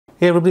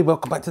Hey everybody,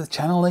 welcome back to the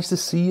channel. Nice to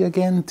see you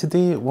again.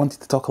 Today I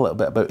wanted to talk a little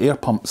bit about air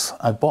pumps.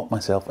 I bought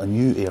myself a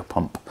new air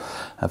pump.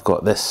 I've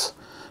got this,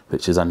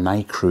 which is a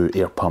Nicrew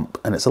air pump,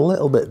 and it's a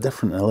little bit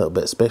different and a little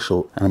bit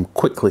special, and I'm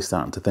quickly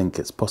starting to think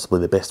it's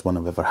possibly the best one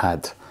I've ever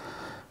had.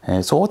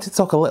 So I wanted to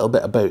talk a little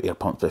bit about air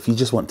pumps, but if you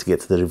just want to get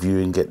to the review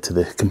and get to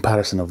the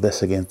comparison of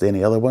this against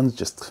any other ones,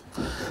 just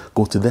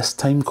go to this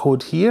time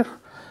code here.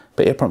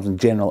 But air pumps in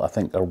general I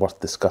think are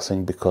worth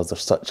discussing because they're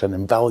such an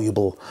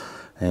invaluable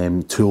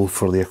tool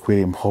for the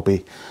aquarium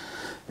hobby.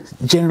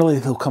 Generally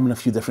they'll come in a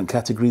few different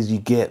categories. You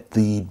get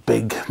the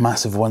big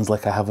massive ones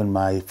like I have in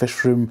my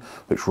fish room,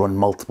 which run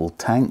multiple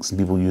tanks, and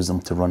people use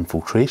them to run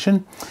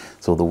filtration,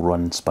 so they'll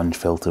run sponge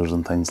filters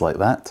and things like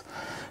that.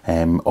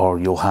 Or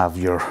you'll have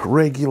your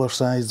regular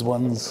sized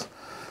ones,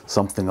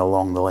 something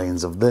along the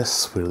lines of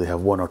this, where they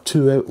have one or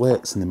two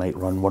outlets and they might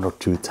run one or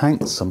two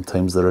tanks.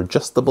 Sometimes they're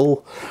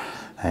adjustable,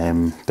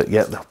 but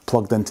yeah, they're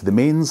plugged into the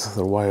mains,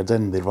 they're wired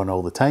in, they run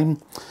all the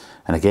time.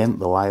 And again,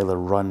 they'll either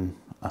run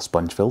a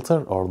sponge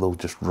filter or they'll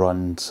just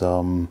run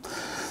some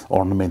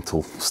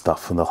ornamental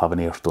stuff, and they'll have an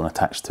air stone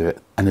attached to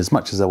it. And as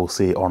much as I will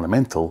say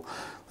ornamental,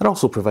 they're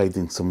also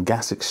providing some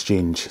gas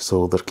exchange,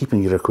 so they're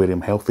keeping your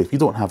aquarium healthy. If you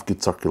don't have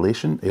good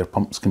circulation, air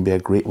pumps can be a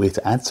great way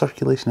to add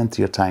circulation into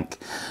your tank,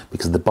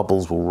 because the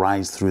bubbles will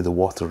rise through the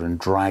water and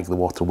drag the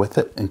water with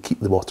it and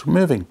keep the water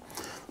moving.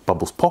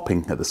 Bubbles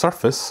popping at the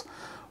surface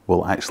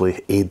will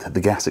actually aid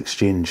the gas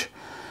exchange.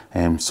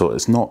 So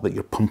it's not that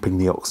you're pumping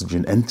the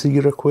oxygen into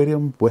your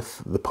aquarium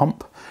with the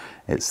pump,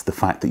 it's the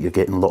fact that you're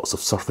getting lots of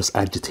surface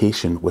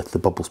agitation with the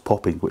bubbles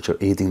popping, which are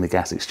aiding the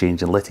gas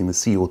exchange and letting the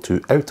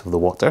CO2 out of the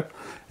water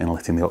and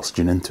letting the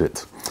oxygen into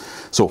it.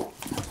 So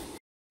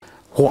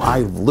what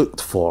I've looked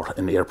for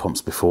in air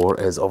pumps before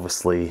is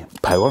obviously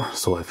power.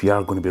 So if you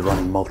are going to be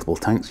running multiple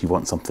tanks, you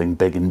want something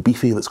big and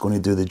beefy that's going to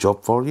do the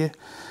job for you.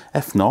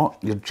 If not,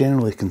 you're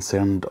generally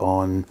concerned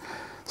on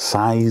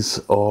size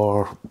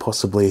or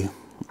possibly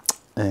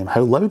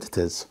how loud it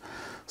is.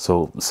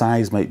 So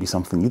size might be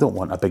something, you don't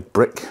want a big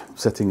brick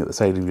sitting at the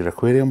side of your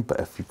aquarium, but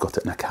if you've got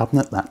it in a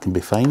cabinet, that can be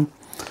fine.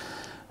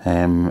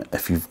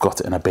 If you've got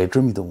it in a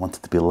bedroom, you don't want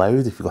it to be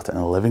loud. If you've got it in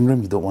a living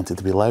room, you don't want it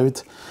to be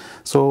loud.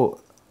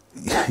 So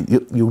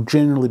you'll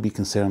generally be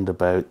concerned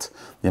about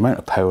the amount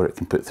of power it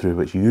can put through,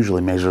 which you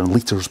usually measure in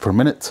litres per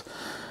minute,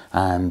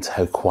 and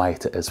how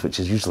quiet it is, which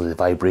is usually the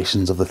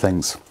vibrations of the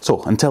things.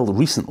 So until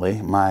recently,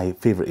 my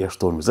favourite air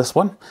stone was this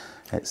one.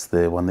 It's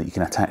the one that you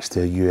can attach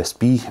to a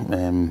USB.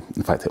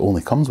 In fact, it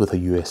only comes with a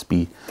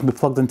USB. It can be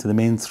plugged into the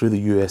mains through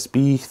the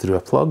USB, through a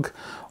plug,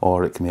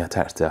 or it can be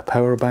attached to a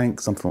power bank,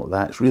 something like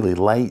that. It's really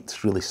light,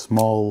 it's really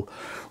small,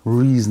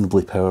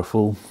 reasonably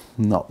powerful.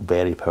 Not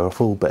very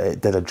powerful, but it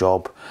did a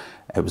job.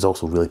 It was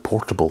also really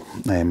portable,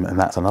 and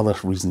that's another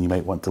reason you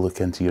might want to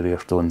look into your air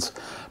stones,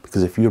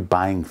 because if you're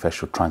buying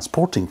fish or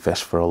transporting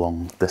fish for a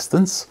long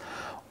distance,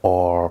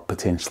 or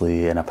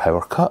potentially in a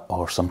power cut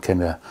or some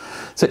kind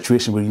of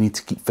situation where you need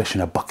to keep fish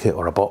in a bucket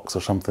or a box or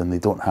something, they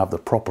don't have the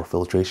proper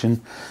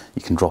filtration,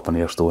 you can drop an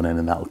air stone in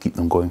and that'll keep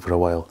them going for a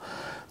while.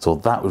 So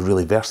that was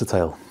really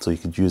versatile, so you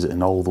could use it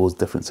in all those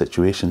different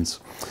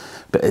situations.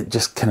 But it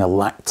just kind of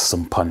lacked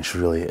some punch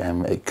really.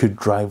 It could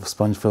drive a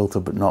sponge filter,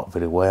 but not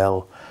very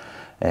well.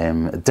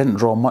 It didn't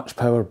draw much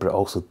power, but it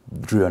also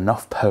drew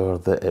enough power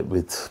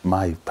that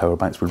my power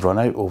banks would run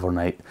out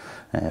overnight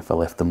if I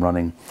left them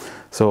running.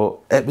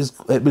 So it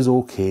was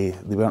okay.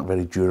 They weren't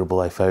very durable,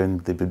 I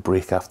found. They would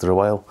break after a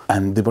while,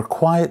 and they were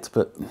quiet,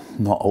 but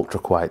not ultra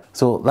quiet.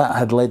 So that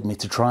had led me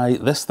to try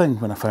this thing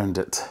when I found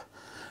it.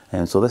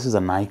 So this is a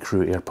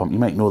Nicrew air pump. You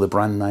might know the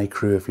brand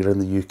Nicrew if you're in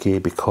the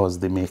UK, because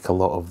they make a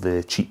lot of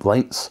the cheap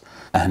lights.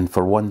 And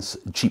for once,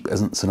 cheap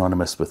isn't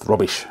synonymous with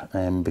rubbish,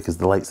 because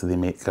the lights that they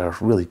make are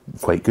really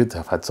quite good.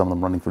 I've had some of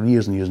them running for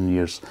years and years and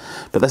years.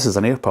 But this is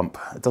an air pump.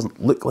 It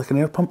doesn't look like an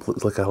air pump, it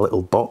looks like a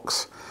little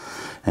box.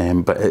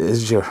 But it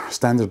is your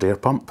standard air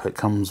pump. It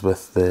comes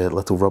with the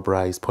little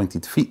rubberized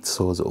pointed feet,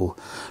 so as it will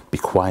be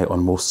quiet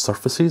on most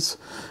surfaces.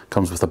 It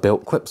comes with a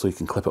belt clip, so you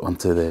can clip it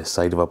onto the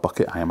side of a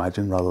bucket, I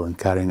imagine, rather than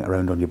carrying it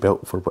around on your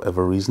belt for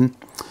whatever reason.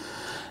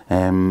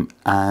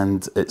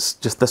 And it's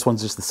just, this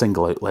one's just the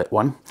single outlet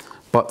one,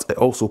 but it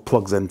also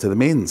plugs into the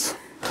mains.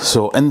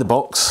 So in the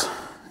box,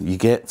 you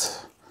get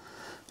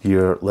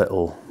your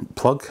little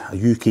plug,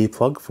 a UK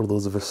plug for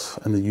those of us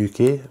in the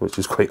UK, which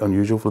is quite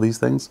unusual for these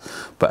things.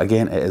 But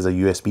again, it is a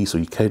USB, so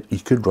you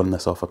could run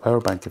this off a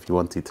power bank if you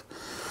wanted.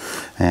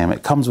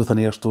 It comes with an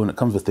air stone, it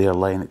comes with the air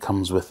line, it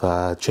comes with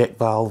a check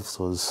valve,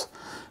 so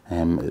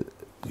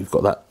you've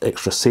got that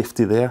extra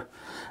safety there.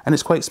 And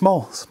it's quite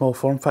small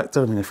form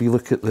factor. I mean, if you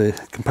look at the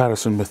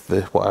comparison with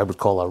what I would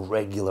call a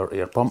regular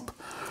air pump,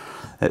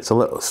 it's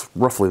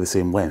roughly the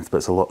same length, but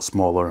it's a lot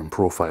smaller in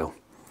profile.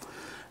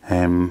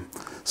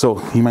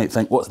 So you might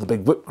think, what's the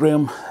big whoop,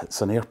 Graham?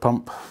 It's an air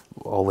pump.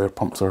 All air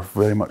pumps are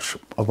very much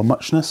of a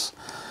muchness.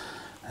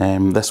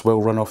 This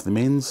will run off the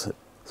mains,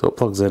 so it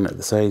plugs in at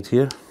the side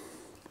here.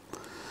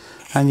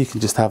 And you can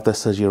just have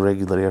this as your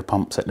regular air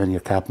pump sitting in your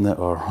cabinet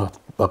or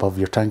above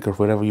your tank or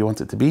wherever you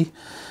want it to be,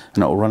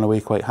 and it will run away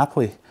quite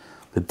happily.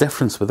 The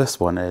difference with this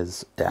one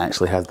is it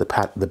actually has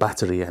the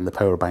battery and the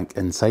power bank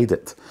inside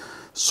it.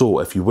 So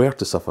if you were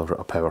to suffer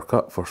a power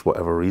cut for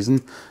whatever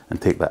reason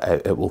and take that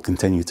out, it will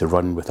continue to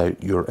run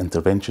without your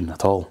intervention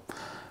at all.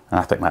 And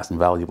I think that's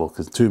invaluable,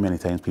 because too many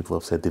times people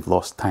have said they've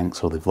lost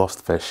tanks or they've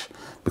lost fish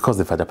because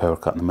they've had a power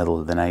cut in the middle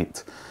of the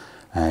night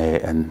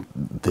and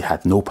they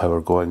had no power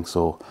going.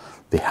 So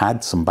they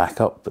had some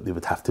backup, but they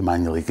would have to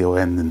manually go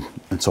in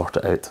and sort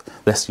it out.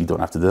 This, you don't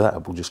have to do that,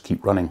 it will just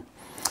keep running.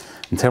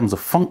 In terms of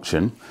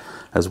function,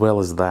 as well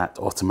as that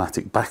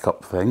automatic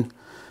backup thing,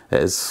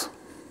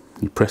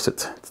 you press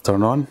it to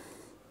turn on.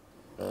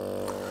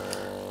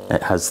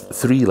 It has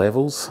 3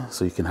 levels,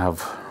 so you can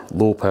have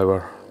low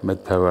power,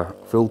 mid power,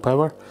 full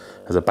power.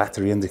 Has a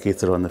battery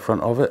indicator on the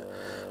front of it,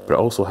 but it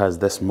also has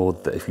this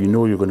mode that if you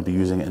know you're going to be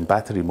using it in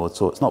battery mode,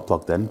 so it's not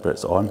plugged in, but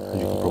it's on, as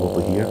you can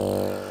probably hear.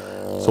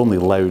 It's only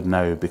loud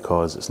now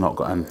because it's not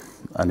got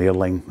an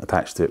airline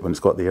attached to it. When it's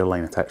got the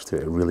airline attached to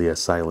it, it really is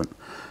silent.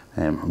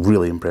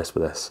 Really impressed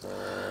with this.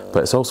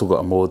 But it's also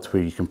got a mode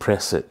where you can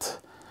press it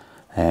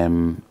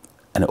and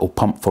it will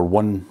pump for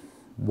one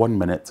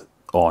minute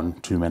on,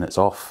 2 minutes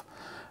off.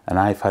 And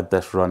I've had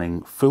this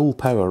running full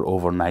power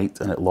overnight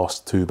and it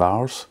lost 2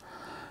 bars.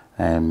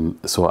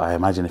 So I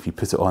imagine if you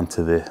put it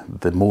onto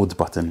the mode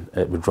button,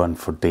 it would run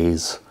for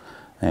days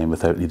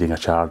without needing a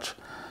charge.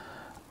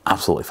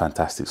 Absolutely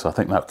fantastic. So I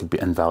think that could be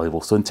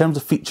invaluable. So in terms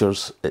of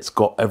features, it's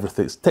got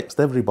everything. It's ticked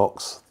every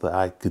box that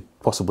I could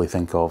possibly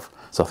think of.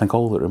 So I think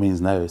all that remains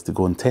now is to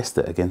go and test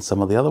it against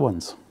some of the other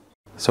ones.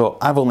 So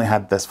I've only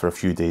had this for a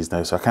few days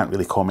now, so I can't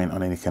really comment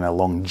on any kind of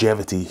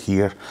longevity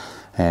here,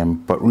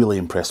 but really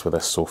impressed with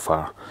this so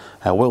far.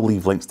 I will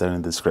leave links down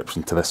in the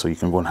description to this so you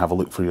can go and have a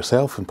look for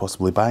yourself and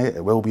possibly buy it.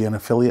 It will be an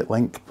affiliate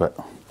link, but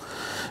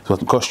it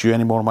doesn't cost you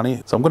any more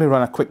money. So I'm going to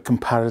run a quick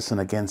comparison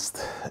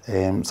against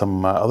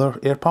some other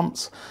air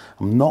pumps.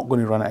 I'm not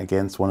going to run it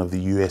against one of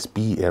the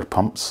USB air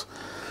pumps,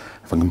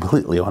 if I'm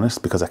completely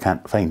honest, because I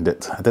can't find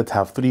it. I did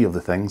have 3 of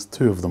the things,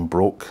 2 of them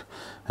broke,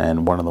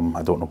 and one of them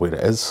I don't know where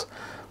it is.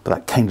 But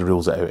that kind of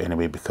rules it out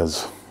anyway,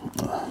 because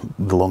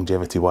the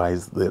longevity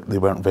wise, they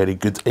weren't very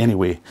good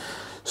anyway.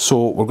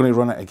 So we're going to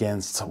run it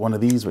against one of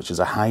these, which is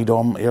a high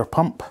dom air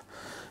pump.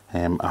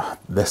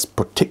 This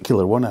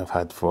particular one I've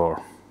had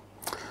for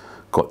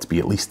got to be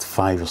at least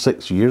 5 or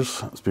 6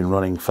 years. It's been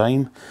running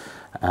fine.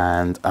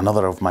 And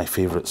another of my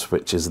favourites,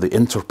 which is the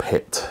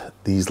Interpet,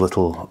 these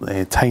little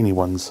tiny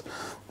ones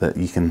that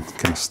you can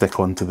kind of stick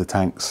onto the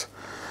tanks,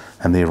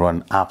 and they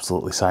run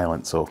absolutely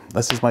silent. So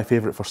this is my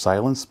favourite for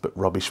silence, but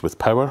rubbish with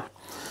power.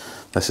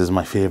 This is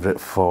my favourite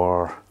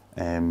for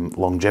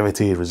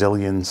longevity,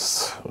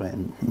 resilience,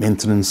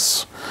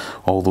 maintenance,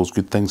 all those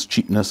good things,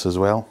 cheapness as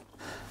well.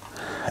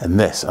 And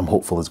this, I'm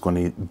hopeful, is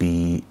going to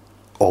be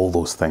all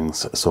those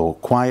things. So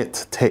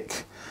quiet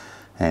tick,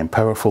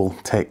 powerful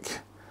tick,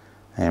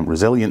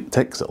 resilient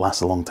tick, so it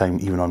lasts a long time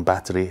even on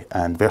battery,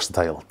 and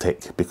versatile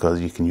tick,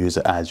 because you can use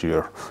it as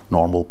your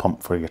normal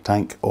pump for your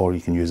tank, or you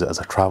can use it as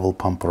a travel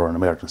pump or an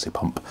emergency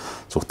pump.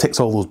 So it ticks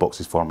all those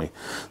boxes for me.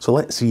 So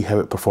let's see how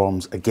it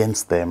performs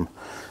against them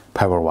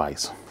power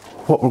wise.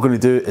 What we're going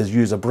to do is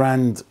use a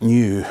brand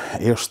new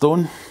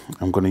Airstone.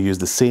 I'm going to use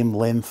the same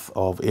length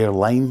of air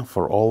line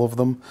for all of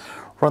them,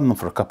 run them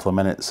for a couple of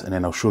minutes, and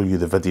then I'll show you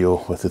the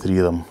video with the 3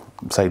 of them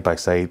side by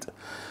side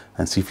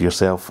and see for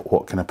yourself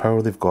what kind of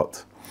power they've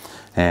got.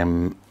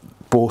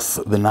 Both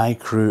the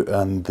Nicrew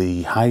and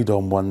the high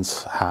dom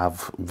ones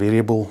have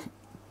variable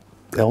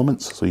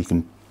elements, so you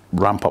can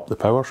ramp up the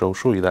power, so I'll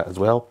show you that as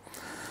well,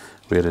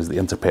 whereas the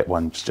Interpet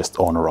one's just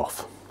on or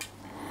off.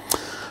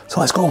 So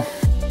let's go.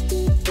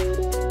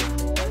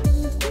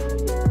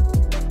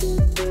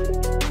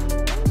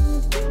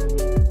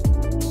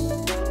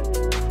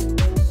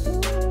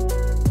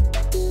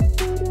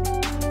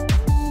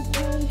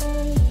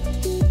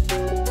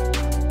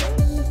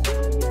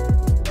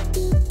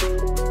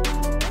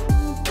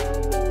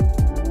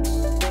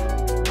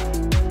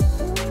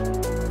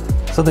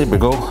 So there we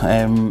go.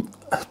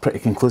 Pretty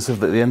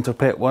conclusive that the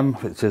Interpet one,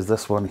 which is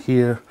this one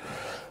here,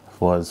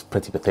 was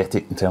pretty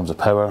pathetic in terms of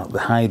power. The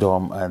high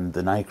dom and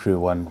the Nicrew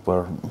one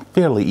were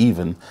fairly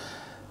even.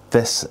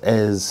 This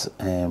is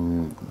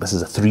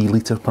a 3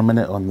 litre per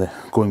minute on the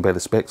going by the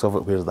specs of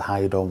it, whereas the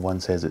high dom one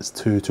says it's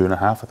 2.5,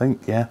 I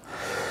think, yeah.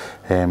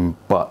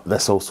 But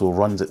this also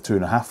runs at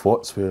 2.5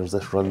 watts, whereas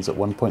this runs at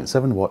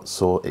 1.7 watts,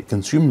 so it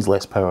consumes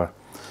less power.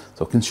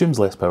 So it consumes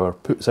less power,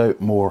 puts out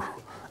more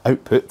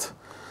output,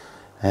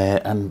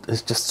 and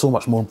it's just so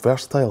much more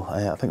versatile.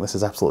 I think this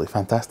is absolutely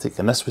fantastic,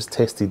 and this was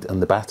tested on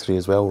the battery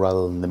as well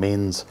rather than the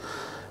mains.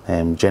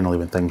 Generally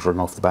when things run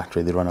off the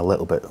battery they run a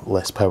little bit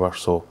less power,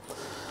 so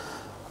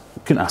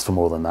couldn't ask for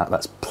more than that.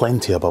 That's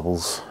plenty of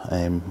bubbles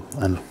and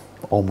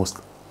almost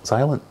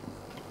silent.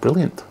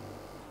 Brilliant.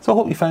 So I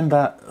hope you found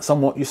that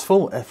somewhat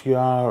useful. If you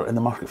are in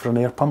the market for an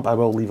air pump, I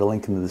will leave a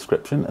link in the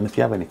description, and if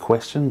you have any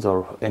questions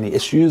or any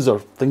issues or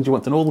things you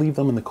want to know, leave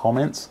them in the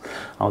comments.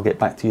 I'll get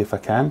back to you if I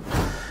can.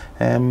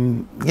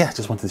 Yeah,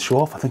 just wanted to show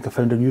off. I think I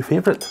found a new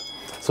favourite.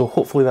 So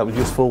hopefully that was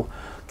useful.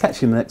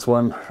 Catch you in the next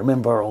one.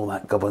 Remember all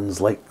that gubbins,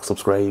 like,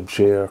 subscribe,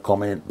 share,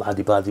 comment, blah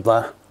de blah de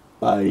blah.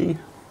 Bye.